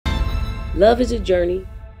Love is a journey,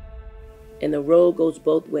 and the road goes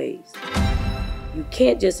both ways. You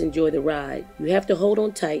can't just enjoy the ride. You have to hold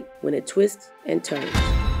on tight when it twists and turns.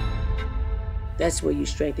 That's where you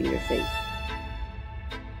strengthen your faith.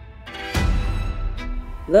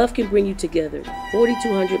 Love can bring you together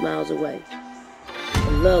 4,200 miles away.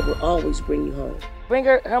 And love will always bring you home. Bring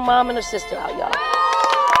her mom and her sister out, y'all.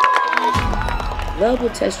 Love will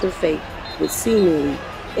test your faith with seemingly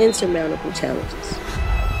insurmountable challenges.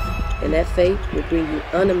 And that faith will bring you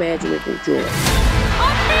unimaginable joy. A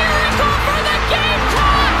miracle for the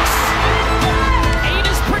Gamecocks! Aid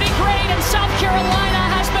is pretty great, and South Carolina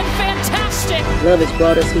has been fantastic. Love has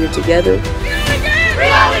brought us here together.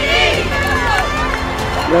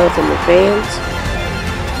 Love from the fans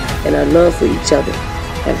and our love for each other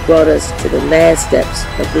have brought us to the last steps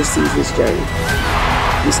of this season's journey.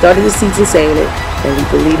 We started the season saying it, and we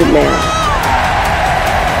believe it now.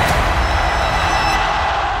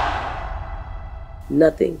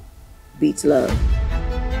 Nothing beats love.